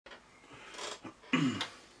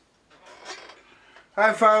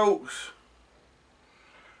Hi folks,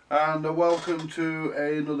 and welcome to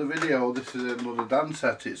another video. This is another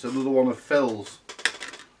DANSETTE. It's another one of Phil's.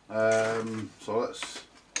 So let's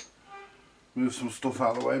move some stuff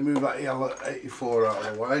out of the way. Move that yellow 84 out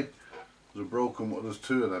of the way. There's a broken one. There's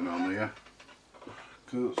two of them on here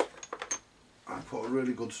because I put a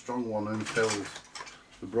really good strong one in Phil's.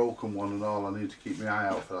 The broken one and all. I need to keep my eye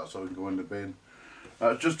out for that so I can go in the bin.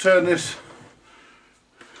 Just turn this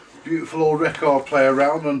beautiful old record player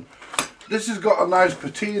around, and this has got a nice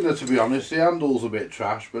patina, to be honest. The handle's a bit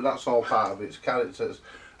trash, but that's all part of its characters.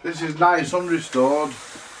 This is nice unrestored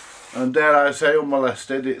and, dare I say,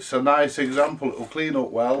 unmolested. It's a nice example. It'll clean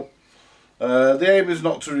up well. The aim is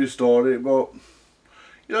not to restore it, but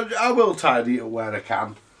you know, I will tidy it up where I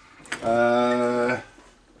can. The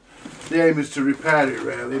aim is to repair it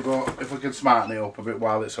really, but if I can smarten it up a bit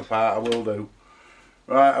while it's apart, I will do.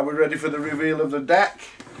 Right, are we ready for the reveal of the deck?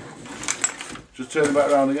 Just turn it back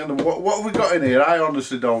around again. What have we got in here? I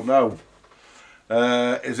honestly don't know.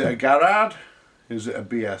 Is it a Garrard? Is it a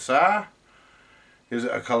BSR? Is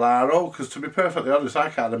it a Calaro? Because to be perfectly honest, I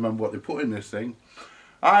can't remember what they put in this thing.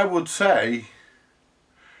 I would say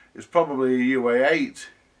it's probably a UA8.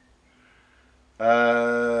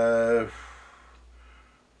 I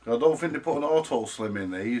don't think they put an auto slim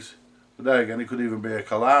in these. But there again, it could even be a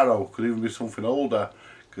Calaro. Could even be something older,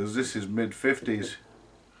 because this is mid-50s.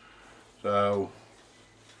 So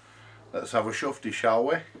let's have a shufty, shall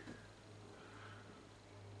we?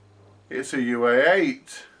 It's a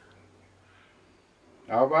UA8.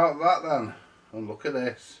 How about that then? And look at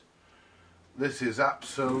this. This is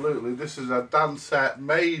absolutely, this is a DANSETTE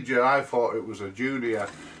major. I thought it was a junior.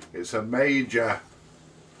 It's a major.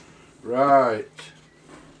 Right.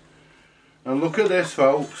 And look at this,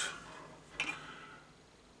 folks.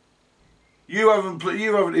 You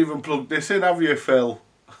haven't even plugged this in, have you, Phil?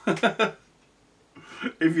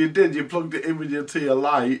 If you did, you plugged it in with your Tia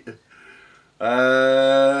light.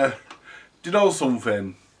 Do you know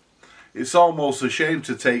something? It's almost a shame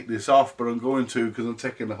to take this off, but I'm going to, because I'm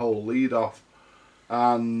taking the whole lead off.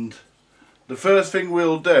 And the first thing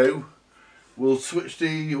we'll do, we'll switch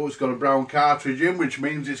the, oh, it's got a brown cartridge in, which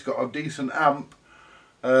means it's got a decent amp,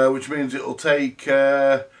 which means it'll take,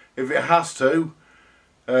 if it has to,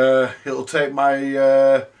 it'll take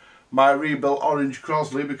my my rebuilt orange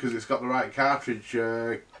Crosley, because it's got the right cartridge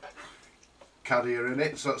carrier in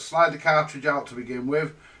it. So let's slide the cartridge out to begin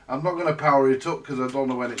with. I'm not going to power it up because I don't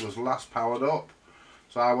know when it was last powered up,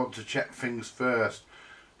 so I want to check things first.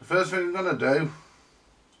 The first thing I'm going to do,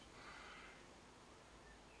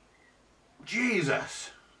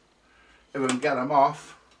 Jesus, if I can get them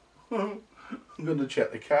off, I'm going to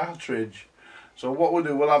check the cartridge. So what we'll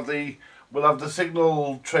do, we'll have the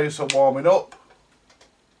signal tracer warming up,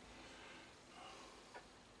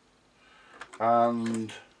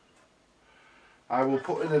 and I will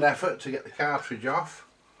put in an effort to get the cartridge off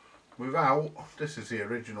without, this is the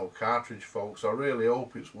original cartridge, folks. I really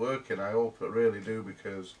hope it's working. I hope it really do,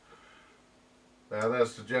 because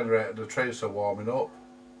there's the generator, the tracer warming up.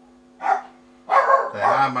 There,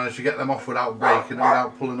 I managed to get them off without breaking them,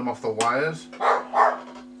 without pulling them off the wires.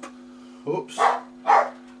 Oops.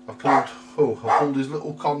 I pulled his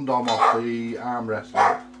little condom off the armrest.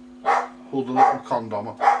 Pulled the little condom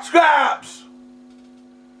off. Scraps!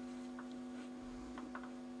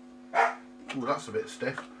 Ooh, that's a bit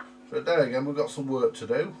stiff. But there again, we've got some work to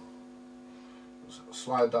do. Let's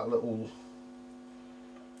slide that little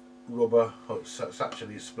rubber. Oh, it's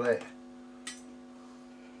actually split.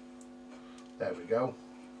 There we go.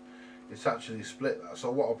 It's actually split that.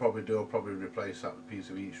 So what I'll probably do, I'll probably replace that with a piece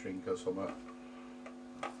of heat shrink or something.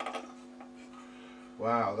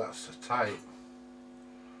 Wow, that's tight.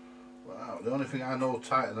 Wow, the only thing I know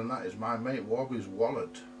tighter than that is my mate Wobby's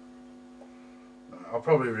wallet. I'll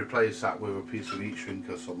probably replace that with a piece of heat shrink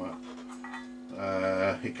or something.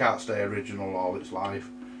 It can't stay original all its life.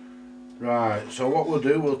 Right, so what we'll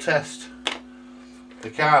do, we'll test the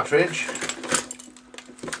cartridge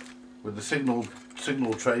with the signal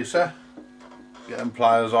tracer. Get them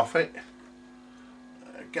pliers off it.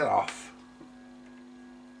 Get off.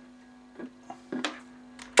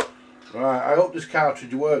 Right, I hope this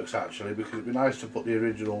cartridge works actually, because it'd be nice to put the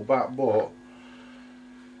original back, but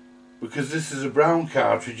because this is a brown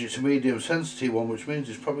cartridge, it's a medium sensitive one, which means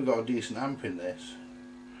it's probably got a decent amp in this.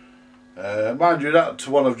 Mind you, that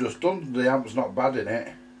one I've just done, the amp's not bad in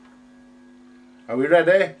it. Are we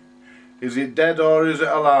ready? Is it dead or is it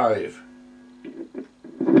alive?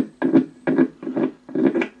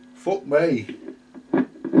 Fuck me.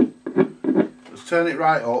 Let's turn it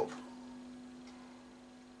right up.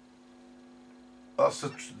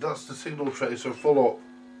 That's the signal tracer full up.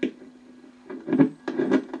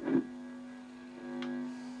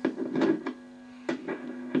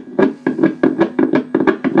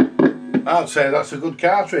 say that's a good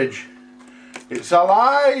cartridge. It's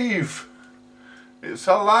alive! It's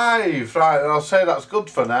alive! Right, and I'll say that's good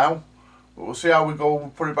for now. But we'll see how we go. We'll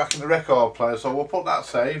put it back in the record player, so we'll put that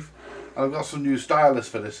safe. And I've got some new stylus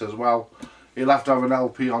for this as well. You'll have to have an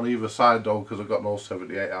LP on either side though, because I've got no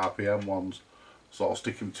 78 RPM ones. So I'll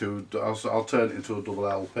stick him to, I'll turn it into a double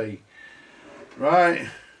LP. Right.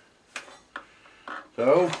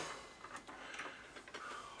 So,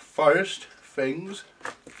 first things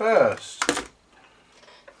first.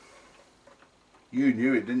 You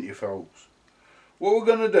knew it, didn't you, folks? What we're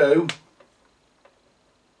going to do,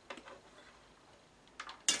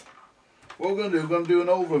 we're going to do an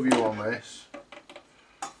overview on this.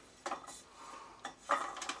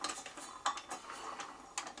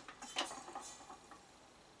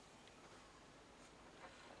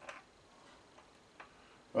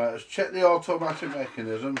 Right, let's check the automatic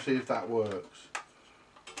mechanism, see if that works.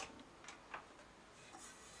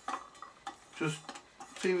 Just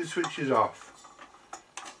see if it switches off.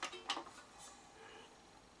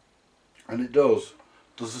 And it does.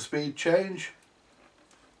 Does the speed change?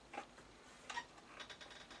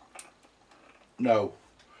 No.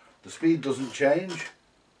 The speed doesn't change.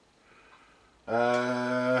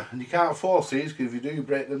 And you can't force these, because if you do, you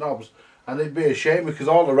break the knobs. And it'd be a shame because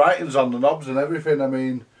all the writing's on the knobs and everything. I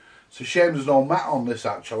mean, it's a shame there's no mat on this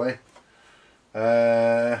actually.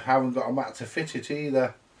 I haven't got a mat to fit it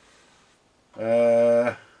either.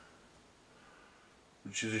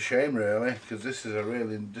 Which is a shame really, because this is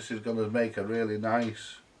going to make a really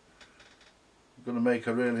nice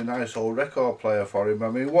old record player for him. I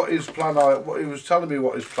mean, what his plan, what he was telling me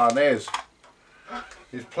what his plan is.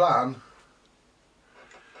 His plan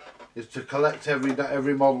is to collect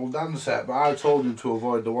every model Dansette, but I told him to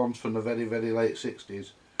avoid the ones from the very late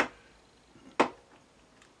 60s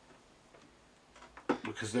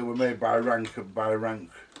because they were made by rank.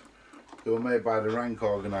 They were made by the Rank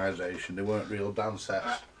organisation. They weren't real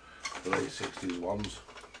Dansettes, the late 60s ones.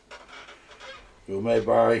 They were made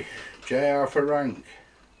by JR for Rank.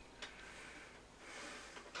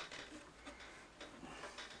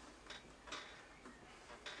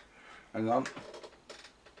 Hang on.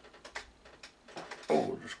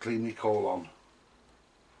 Oh, just clean my colon.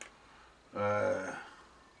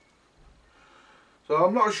 So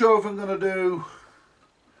I'm not sure if I'm going to do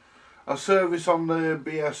a service on the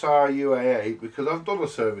BSR UA8, because I've done a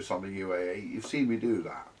service on the UA8. You've seen me do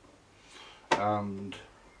that. And,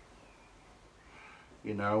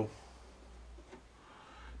 you know,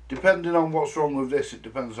 depending on what's wrong with this, it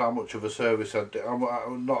depends how much of a service I do.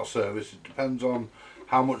 Not a service, it depends on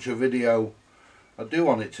how much a video I do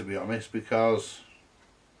on it, to be honest, because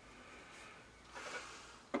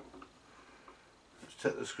let's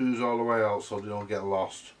take the screws all the way out so they don't get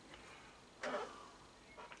lost.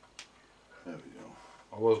 There we go.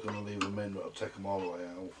 I was going to leave them in, but I'll take them all the way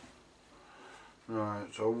out.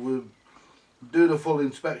 Right, so we'll do the full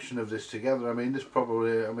inspection of this together. I mean, this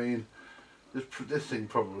thing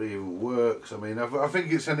probably works. I mean, I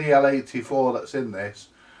think it's an EL84 that's in this,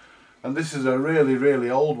 and this is a really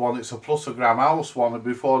old one. It's a Plusogram House one, and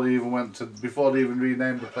before they even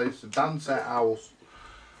renamed the place to Dansette House.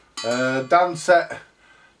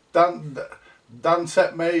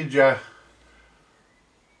 Dansette Major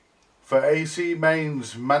for AC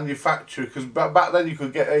mains manufacturer, because back then you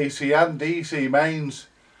could get AC and DC mains.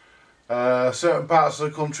 Certain parts of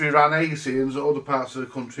the country ran AC and other parts of the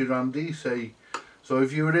country ran DC. So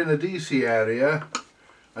if you were in a DC area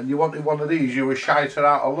and you wanted one of these, you were shiter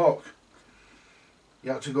out of luck.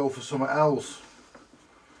 You had to go for something else.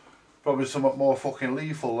 Probably something more fucking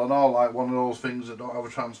lethal than all, like one of those things that don't have a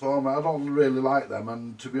transformer. I don't really like them,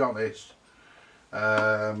 and to be honest,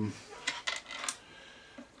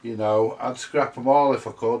 you know, I'd scrap them all if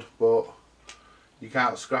I could, but you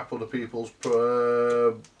can't scrap other people's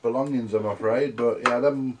belongings, I'm afraid. But yeah,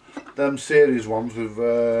 them series ones with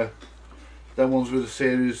them ones with the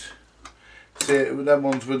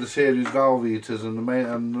series valve heaters and the main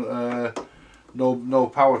and no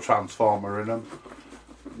power transformer in them.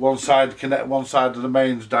 One side of the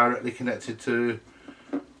mains directly connected to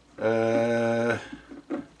the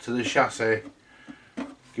chassis,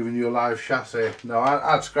 giving you a live chassis. No,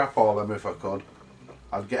 I'd scrap all them if I could.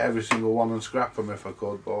 I'd get every single one and scrap them if I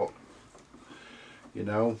could, but you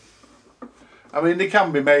know, I mean, they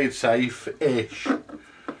can be made safe-ish.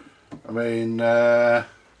 I mean, I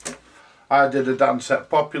did a Dansette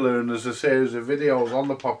Popular, and there's a series of videos on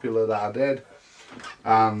the Popular that I did,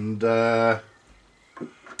 and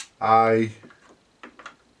I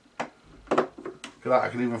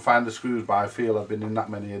can even find the screws, but I feel I've been in that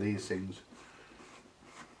many of these things.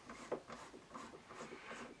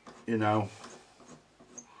 You know,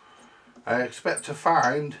 I expect to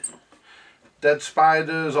find dead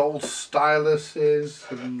spiders, old styluses,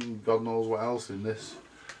 and God knows what else in this.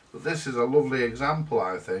 But this is a lovely example,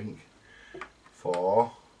 I think,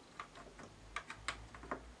 for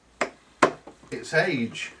its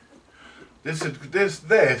age. This is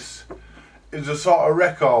a sort of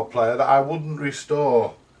record player that I wouldn't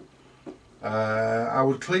restore. I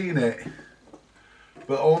would clean it,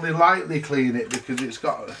 but only lightly clean it, because it's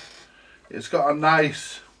got a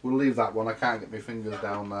nice. We'll leave that one. I can't get my fingers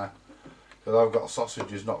down there because I've got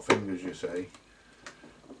sausages, not fingers. You see,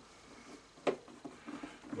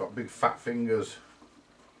 I've got big fat fingers.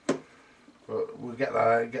 But we'll get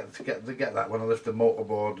that. Get that when I lift the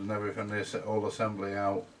motorboard and everything. This whole assembly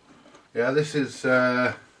out. Yeah, this is.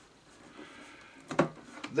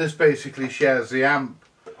 This basically shares the amp.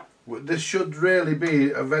 This should really be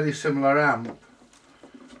a very similar amp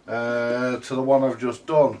to the one I've just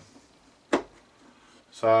done.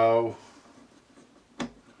 So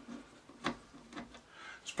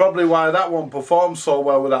it's probably why that one performs so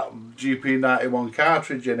well with that GP91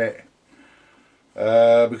 cartridge in it,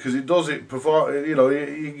 because it does it perform. You know,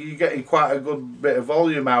 you're getting quite a good bit of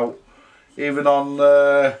volume out, even on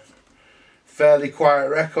fairly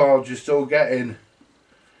quiet records. You're still getting,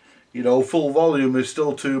 you know, full volume is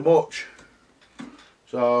still too much.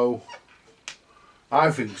 So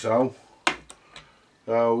I think so.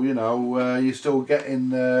 So, you know, you're still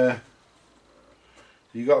getting, you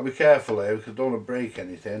got to be careful here because don't want to break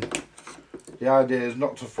anything. The idea is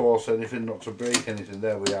not to force anything, not to break anything.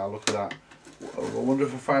 There we are, look at that. I wonder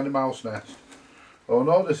if I find a mouse nest. Oh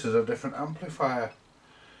no, this is a different amplifier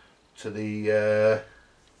to the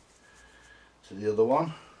other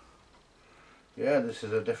one. Yeah, this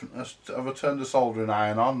is a different. Have I turned the soldering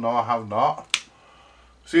iron on? No, I have not.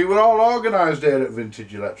 See, we're all organised here at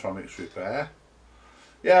Vintage Electronics Repair.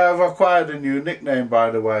 Yeah, I've acquired a new nickname,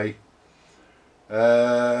 by the way.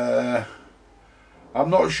 I'm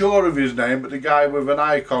not sure of his name, but the guy with an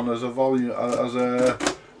icon as a volume, as a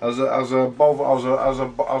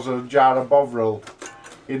jar of Bovril,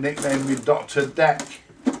 he nicknamed me Dr. Deck.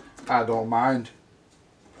 I don't mind.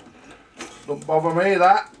 Don't bother me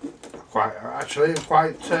that. Quite.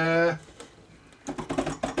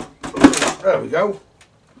 There we go.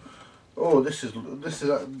 Oh, this is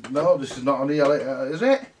no, this is not an ELA, is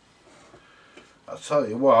it? I'll tell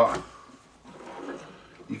you what.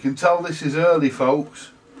 You can tell this is early,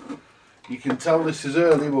 folks. You can tell this is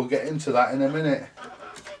early. We'll get into that in a minute.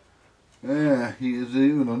 Yeah, there's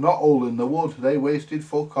even a knot hole in the wood. They wasted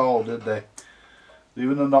fuck all, did they? There's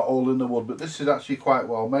even a knot hole in the wood. But this is actually quite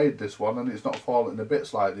well made, this one, and it's not falling to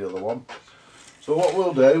bits like the other one. So what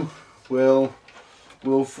we'll do, we'll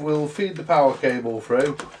feed the power cable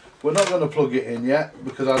through. We're not going to plug it in yet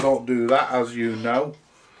because I don't do that, as you know.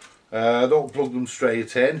 I don't plug them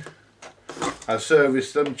straight in. I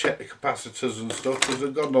service them, check the capacitors and stuff, because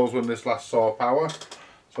God knows when this last saw power,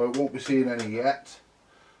 so it won't be seeing any yet.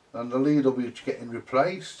 And the lead will be getting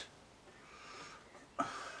replaced.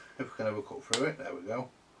 If we can ever cut through it, there we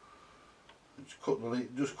go. Just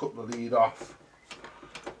cut the lead off.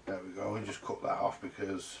 There we go. We just cut that off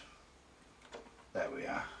because there we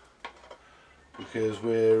are. Because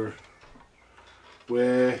we're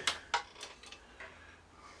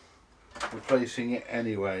replacing it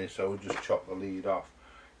anyway, so we'll just chop the lead off.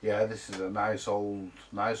 Yeah, this is a nice old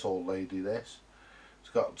lady. This,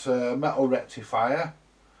 it's got a metal rectifier.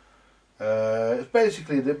 It's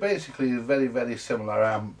basically a very similar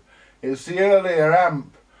amp. It's the earlier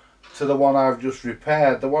amp to the one I've just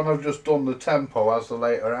repaired. The one I've just done, the tempo, has the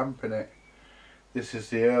later amp in it. This is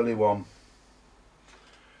the early one,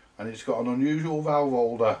 and it's got an unusual valve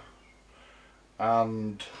holder.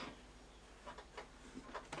 And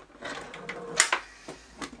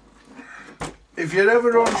if you're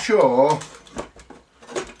ever unsure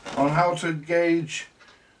on how to gauge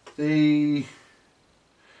the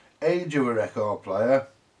age of a record player,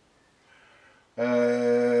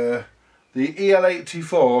 the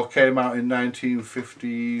EL84 came out in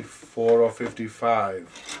 1954 or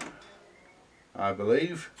 55, I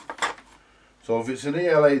believe. So if it's an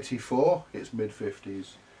EL84, it's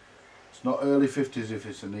mid-50s. It's not early 50s if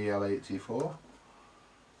it's an EL84,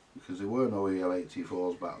 because there were no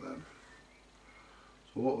EL84s back then.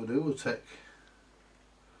 So what we'll do, we'll take,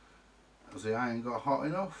 has the iron got hot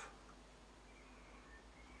enough?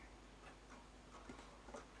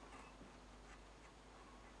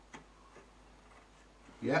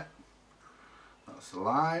 Yeah, that's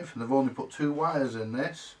live, and they've only put 2 wires in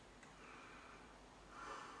this.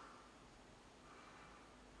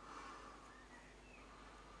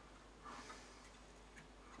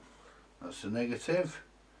 That's the negative.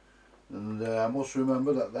 And I must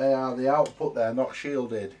remember that they are the output, they're not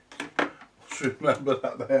shielded. Must remember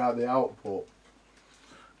that they are the output.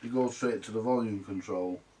 You go straight to the volume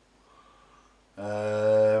control.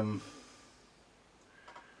 Your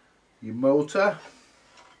motor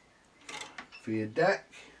for your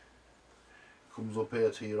deck comes up here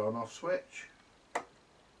to your on off switch.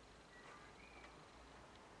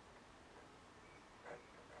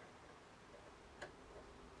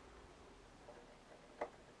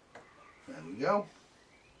 There we go.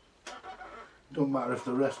 Don't matter if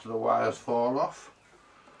the rest of the wires fall off,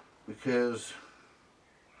 because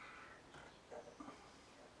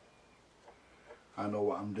I know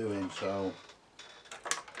what I'm doing. So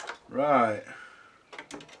right,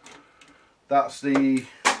 that's the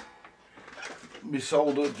my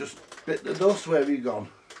solder just bit the dust. Where have you gone?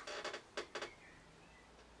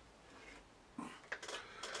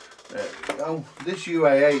 There we go. This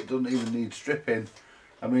UA8 doesn't even need stripping.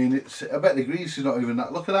 I mean, it's, I bet the grease is not even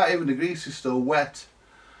that. Look at that, even the grease is still wet.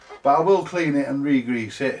 But I will clean it and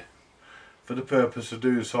re-grease it for the purpose of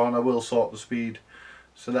doing so, and I will sort the speed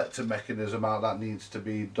selector mechanism out. That needs to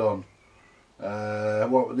be done.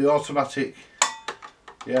 What the automatic,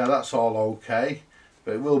 yeah, that's all okay,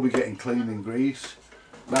 but it will be getting clean and grease.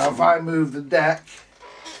 Now if I move the deck,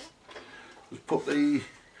 just put the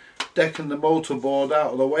deck and the motor board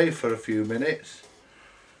out of the way for a few minutes.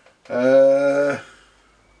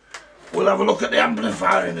 We'll have a look at the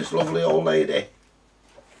amplifier in this lovely old lady.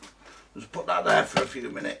 Just put that there for a few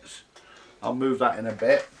minutes. I'll move that in a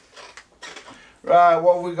bit. Right,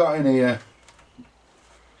 what have we got in here?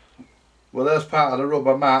 Well, there's part of the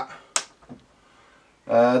rubber mat.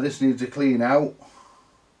 This needs a clean out.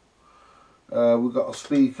 We've got a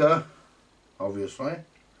speaker, obviously.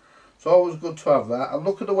 It's always good to have that. And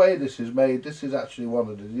look at the way this is made. This is actually one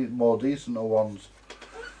of the more decent ones.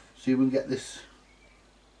 See if we can get this.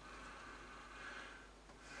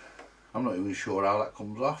 I'm not even sure how that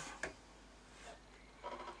comes off.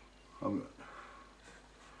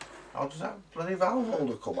 How does that bloody valve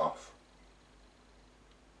holder come off?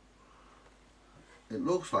 It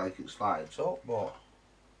looks like it slides up, but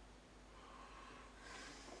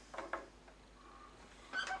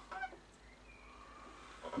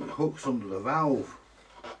it hooks under the valve.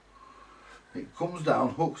 It comes down,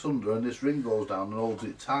 hooks under, and this ring goes down and holds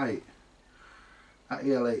it tight. That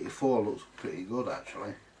EL84 looks pretty good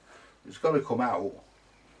actually. It's got to come out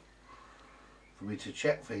for me to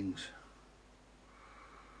check things.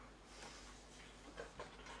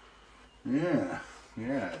 Yeah,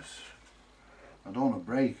 yes. I don't want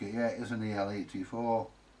to break it yet. It is an EL84.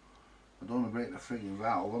 I don't want to break the frigging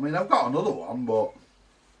valve. I mean, I've got another one, but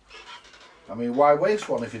I mean, why waste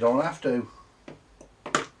one if you don't have to?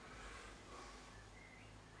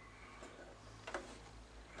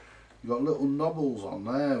 You've got little knobbles on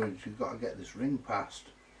there which you've got to get this ring past.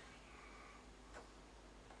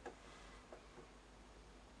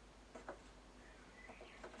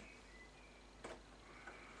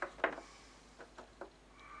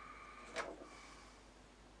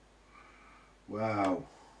 Wow.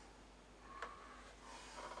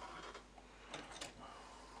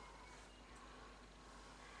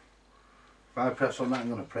 If I press on that, I'm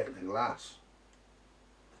going to break the glass.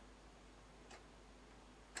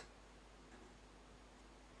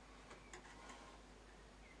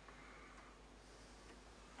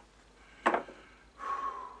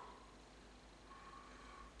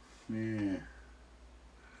 Yeah.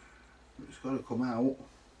 It's got to come out.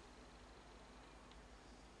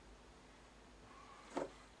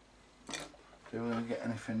 See if we're going to get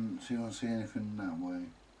anything, see if I see anything that way.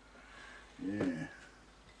 Yeah.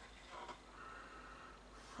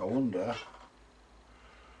 I wonder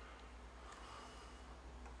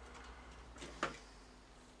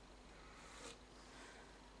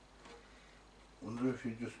if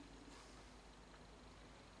you just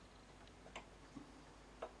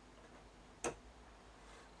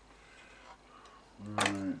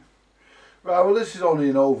right, well, this is only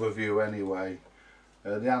an overview anyway.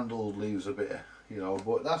 The handle leaves a bit, you know,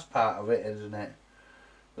 but that's part of it, isn't it?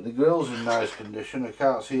 But the grill's in nice condition. I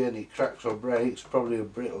can't see any cracks or breaks. Probably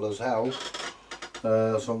brittle as hell.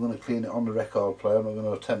 So I'm going to clean it on the record player. I'm going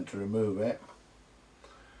to attempt to remove it.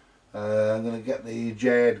 I'm going to get the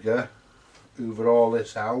J. Edgar, hoover all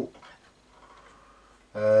this out.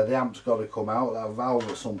 The amp's got to come out. That valve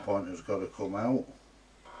at some point has got to come out.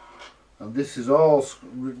 And this is all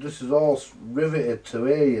riveted to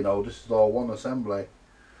here, you know. This is all one assembly.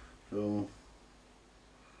 So,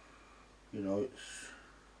 you know, it's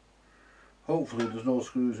hopefully there's no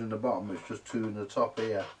screws in the bottom. It's just two in the top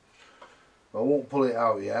here. But I won't pull it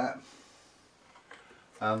out yet.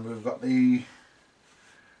 And we've got the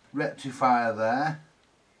rectifier there,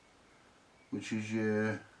 which is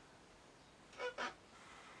your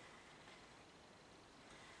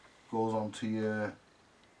goes onto your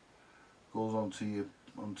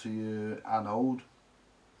anode.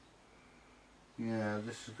 Yeah,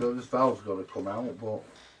 this valve's got to come out, but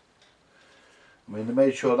I mean they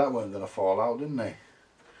made sure that weren't going to fall out, didn't they?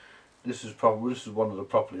 This is one of the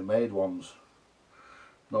properly made ones,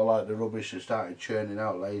 not like the rubbish they started churning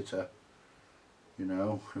out later. You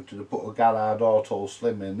know, if they'd have put a Gallard Auto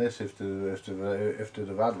Slim in this, if they'd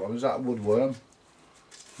have had one. Is that woodworm?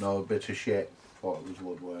 No, a bit of shit. Thought it was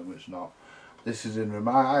woodworm, it's not. This is in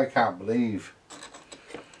I can't believe.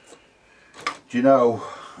 Do you know,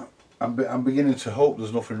 I'm beginning to hope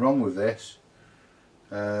there's nothing wrong with this,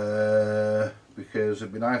 because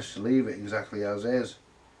it'd be nice to leave it exactly as is.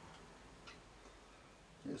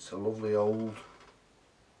 It's a lovely old,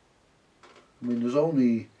 I mean there's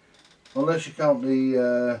only, unless you count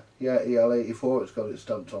the EL84, it's got it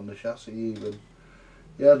stamped on the chassis even.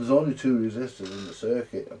 Yeah, there's only 2 resistors in the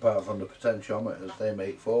circuit apart from the potentiometers. They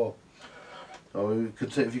make 4. So you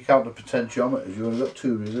could say, if you count the potentiometers, you've only got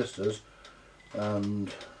 2 resistors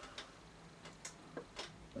and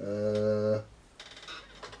 4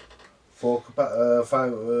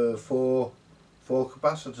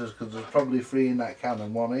 capacitors, because there's probably 3 in that can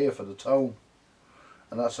and 1 here for the tone.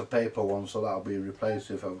 And that's a paper one, so that'll be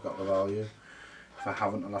replaced if I've got the value. If I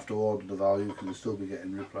haven't, I'll have to order the value because it'll still be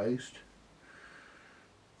getting replaced.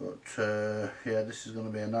 But yeah, this is going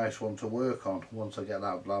to be a nice one to work on once I get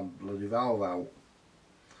that bloody valve out.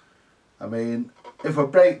 I mean, if I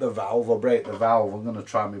break the valve, I break the valve. I'm going to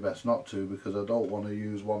try my best not to, because I don't want to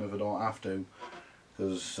use one if I don't have to.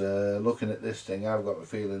 Because looking at this thing, I've got the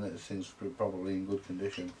feeling that this thing's probably in good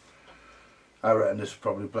condition. I reckon this would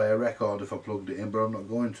probably play a record if I plugged it in, but I'm not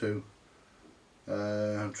going to.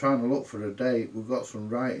 I'm trying to look for a date. We've got some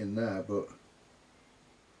writing there, but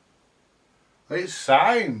it's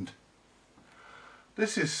signed.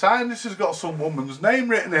 This is signed. This has got some woman's name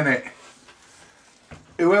written in it.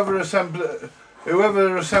 Whoever assembled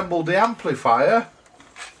the amplifier,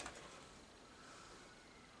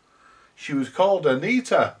 she was called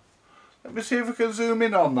Anita. Let me see if I can zoom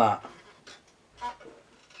in on that.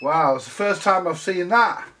 Wow, it's the first time I've seen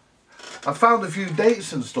that. I found a few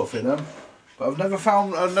dates and stuff in them, but I've never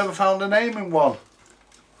found a name in one.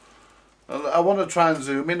 I want to try and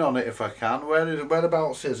zoom in on it if I can.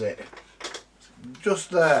 Whereabouts is it?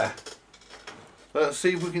 Just there. Let's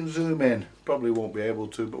see if we can zoom in. Probably won't be able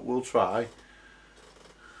to, but we'll try.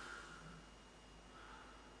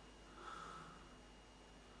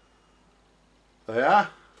 There.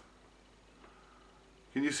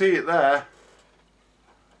 Can you see it there?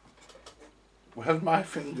 Where's my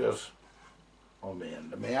fingers? On the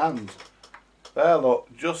end of my hand. There, look,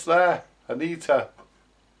 just there. Anita.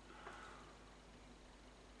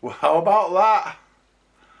 Well, how about that?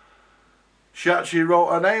 She actually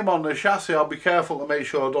wrote her name on the chassis. I'll be careful to make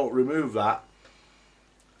sure I don't remove that.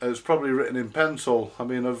 It's probably written in pencil. I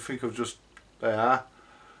mean, I think I've just... There.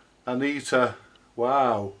 Anita.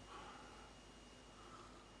 Wow.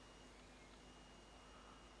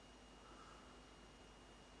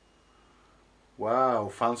 Wow,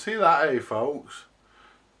 fancy that, eh, folks?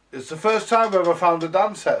 It's the first time I've ever found a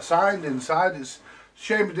Dansette signed inside. It's a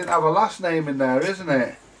shame it didn't have a last name in there, isn't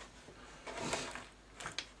it?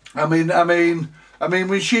 I mean,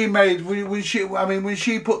 when she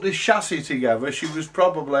put this chassis together, she was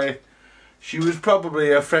probably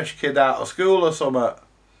a fresh kid out of school or something,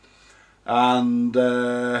 and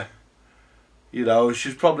you know,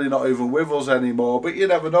 she's probably not even with us anymore. But you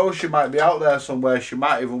never know; she might be out there somewhere. She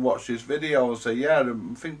might even watch this video and say, "Yeah,"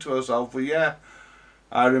 and think to herself, "Well, yeah,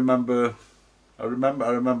 I remember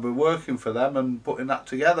working for them and putting that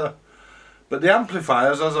together." But the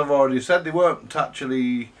amplifiers, as I've already said, they weren't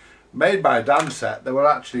actually made by Dansette. They were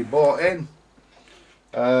actually bought in.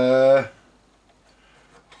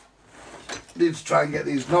 Need to try and get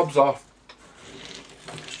these knobs off.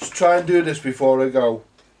 Just try and do this before I go.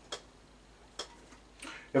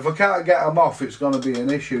 If I can't get them off, it's going to be an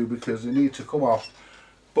issue because they need to come off.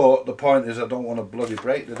 But the point is, I don't want to bloody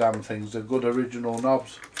break the damn things. They're good original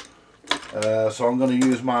knobs. So I'm going to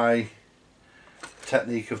use my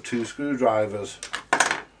technique of 2 screwdrivers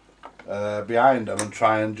behind them and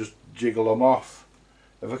try and just jiggle them off.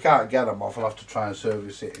 If I can't get them off, I'll have to try and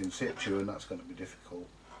service it in situ, and that's going to be difficult.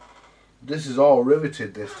 This is all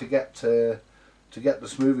riveted. This to get the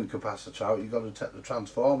smoothing capacitor out, you've got to take the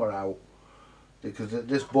transformer out, because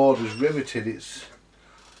this board is riveted. It's,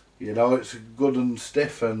 you know, it's good and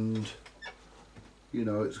stiff, and you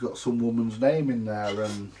know, it's got some woman's name in there,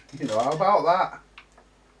 and you know, how about that?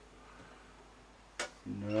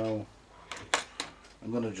 No.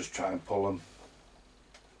 I'm going to just try and pull them.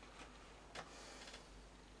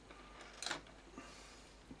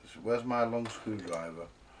 Where's my long screwdriver?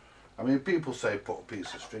 I mean, people say put a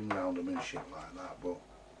piece of string around them and shit like that, but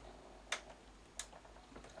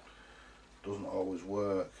it doesn't always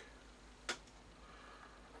work.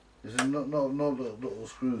 Is there no little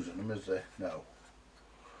screws in them, is there? No.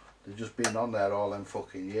 They've just been on there all them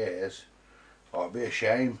fucking years. Oh, it'd be a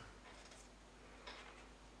shame.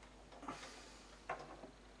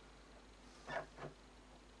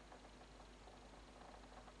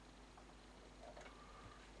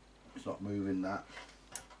 It's not moving that.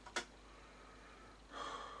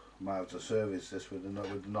 Might have to service this with the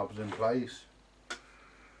knobs in place.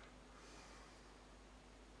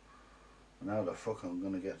 Now the fuck I'm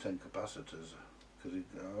going to get 10 capacitors, because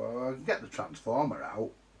I can get the transformer out.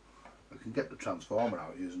 I can get the transformer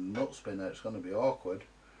out using a nut spinner. It's going to be awkward,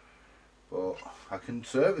 but I can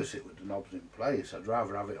service it with the knobs in place. I'd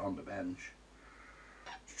rather have it on the bench.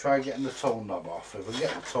 Let's try getting the tone knob off. If I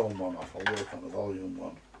get the tone one off, I'll work on the volume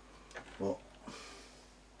one. But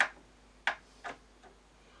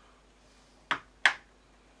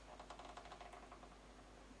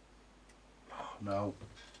no,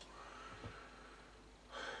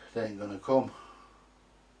 they ain't gonna come.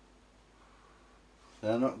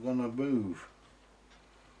 They're not gonna move.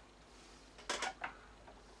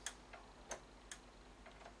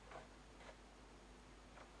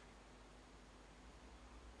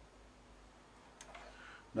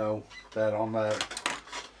 No, they're on there.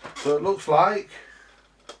 So it looks like,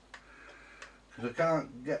 because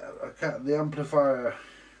the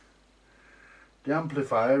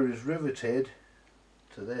amplifier is riveted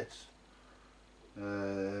to this.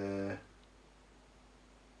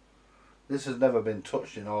 This has never been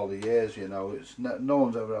touched in all the years, you know. It's no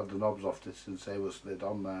one's ever had the knobs off this since they were slid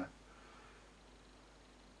on there.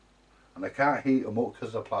 And I can't heat them up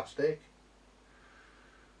because they're plastic.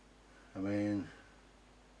 I mean,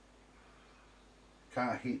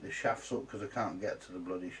 can't heat the shafts up because I can't get to the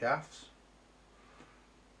bloody shafts.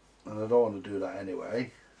 And I don't want to do that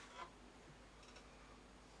anyway.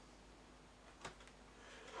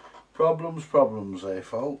 Problems, eh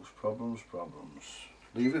folks? Problems.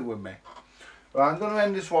 Leave it with me. Right, I'm going to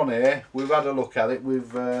end this one here. We've had a look at it.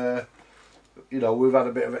 We've, you know, we've had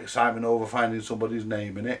a bit of excitement over finding somebody's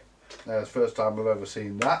name in it. It's the first time I've ever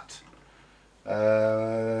seen that.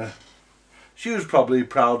 She was probably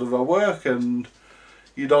proud of her work, and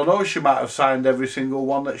you don't know, she might have signed every single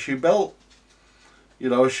one that she built. You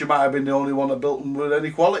know, she might have been the only one that built them with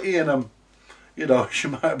any quality in them. You know, she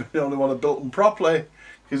might have been the only one that built them properly,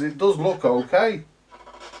 because it does look okay.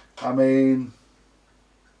 I mean,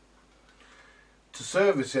 to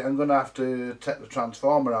service it, I'm going to have to take the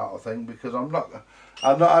transformer out, I think, because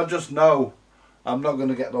I just know I'm not going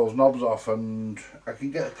to get those knobs off, and I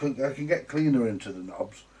can get cleaner into the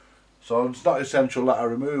knobs. So it's not essential that I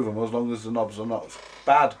remove them, as long as the knobs are not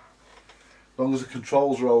bad. As long as the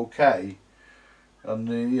controls are okay, and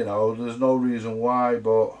you know, there's no reason why,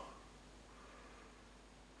 but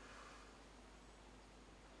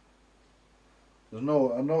there's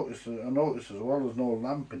no. I noticed as well. There's no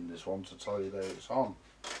lamp in this one to tell you that it's on.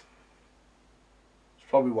 It's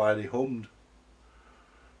probably why they hummed.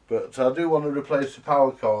 But I do want to replace the power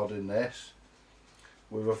cord in this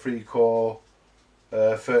with a 3-core.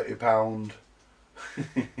 £30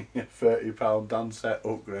 £30 DANSETTE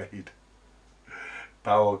upgrade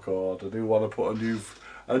power cord. I do want to put a new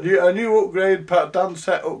upgrade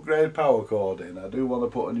DANSETTE upgrade power cord in. I do want to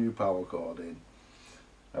put a new power cord in.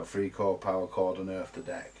 A 3-core power cord and earth the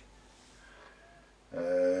deck.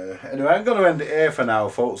 Anyway, I'm going to end it here for now,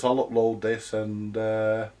 folks. I'll upload this, and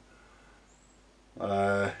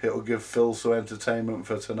it'll give Phil some entertainment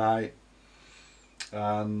for tonight,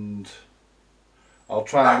 and I'll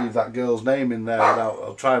try and leave that girl's name in there without.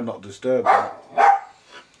 I'll try and not disturb her,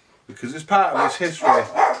 because it's part of its history.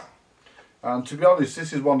 And to be honest,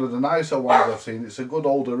 this is one of the nicer ones I've seen. It's a good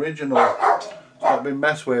old original. It's not been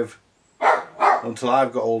messed with until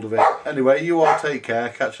I've got hold of it. Anyway, you all take care.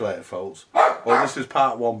 Catch you later, folks. Well, this is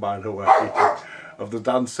part 1, by the way, of the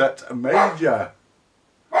DANSETTE Major.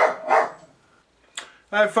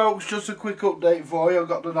 Hey folks, just a quick update for you. I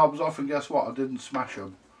got the knobs off, and guess what? I didn't smash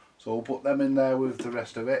them. So we'll put them in there with the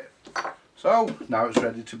rest of it. So now it's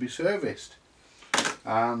ready to be serviced.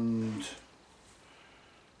 And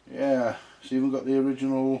yeah, it's even got the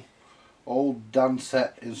original old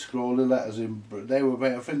DANSETTE in scrolly letters in. They were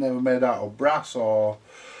made, I think they were made out of brass or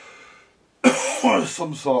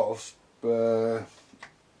some sort of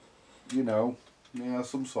you know, yeah,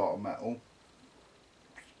 some sort of metal.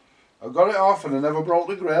 I got it off and I never broke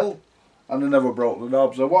the grill. and I never broke the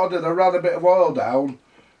knob. So what I did, I ran a bit of oil down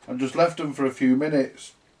and just left them for a few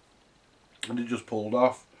minutes, and it just pulled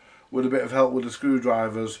off. With a bit of help with the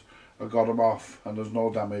screwdrivers, I got them off and there's no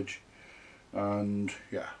damage. And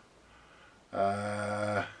yeah,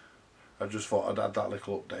 I just thought I'd add that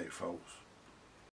little update, folks.